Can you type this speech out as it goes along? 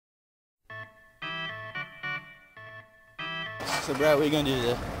So, Brad, what are you gonna do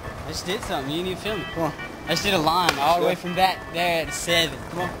today? I just did something. You need to film me. Come on. I just did a line all the way from back there at 7.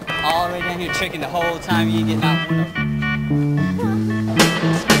 Come on. All the way down here tricking the whole time you getting out the window.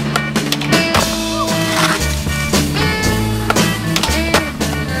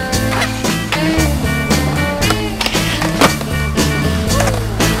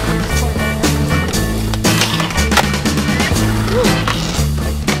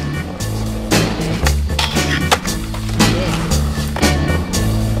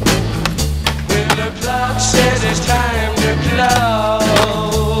 Says it's time to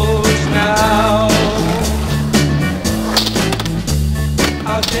close now.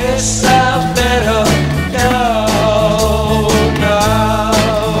 I guess I better go now.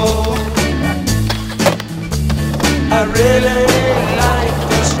 I really like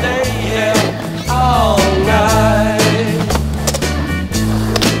to stay here all night.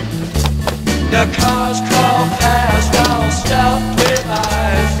 The cars crawl past, all stopped with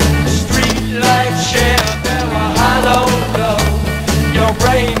eyes. Street lights share. Your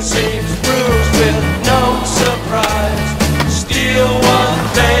brain seems bruised with no surprise. Still one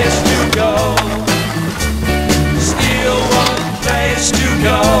place to go. Still one place to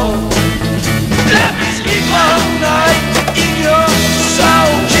go. Let me sleep all night in your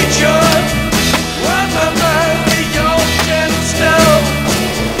soul kitchen. Run my mind with your gentle snow.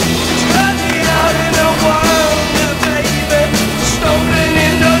 Turn me out in the wild, baby. Stolen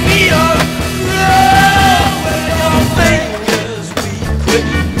in the neon.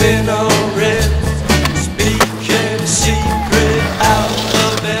 Speaking secret out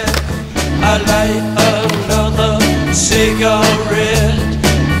of it. I light another cigarette.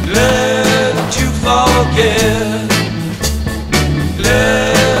 Learn to forget.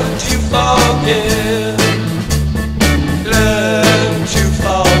 Learn to forget. Learn to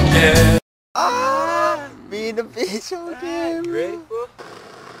forget. Being a bitch on camera. Ready?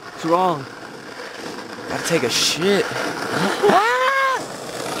 What's wrong? Gotta take a shit.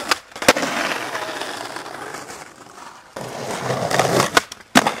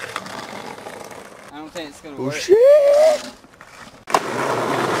 I don't think it's gonna Oh work. shit!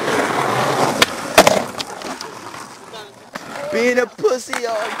 Being a pussy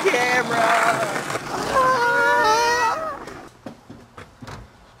on camera.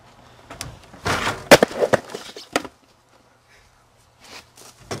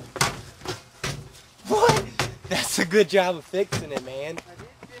 What? That's a good job of fixing it, man.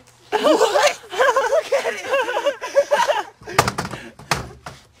 What? Look at it.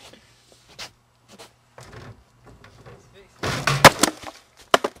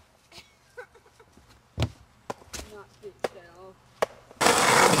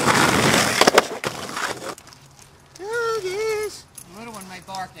 Doggies. The little one may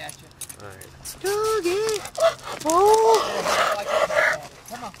bark at you. Doggy. Oh.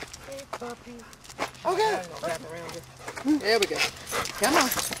 Come on. Hey, puppy. Okay. There we go. Come on.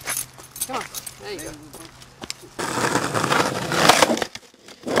 Come on. There you go.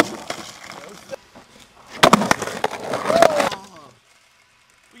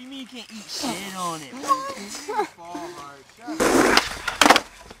 What do you mean you can't eat shit on it?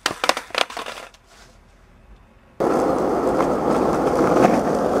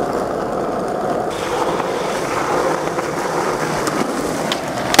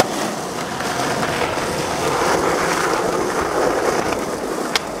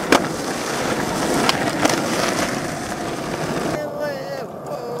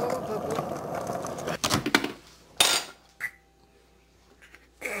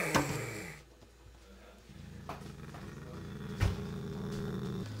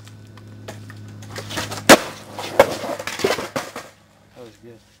 That was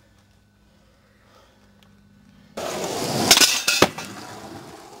good.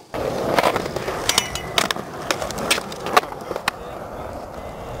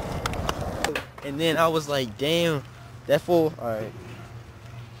 And then I was like, damn, that fool. Alright.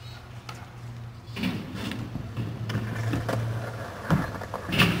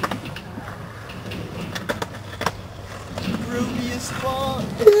 Ruby as fuck.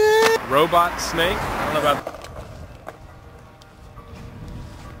 Robot snake? I don't know about.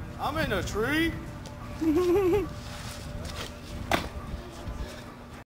 I'm in a tree.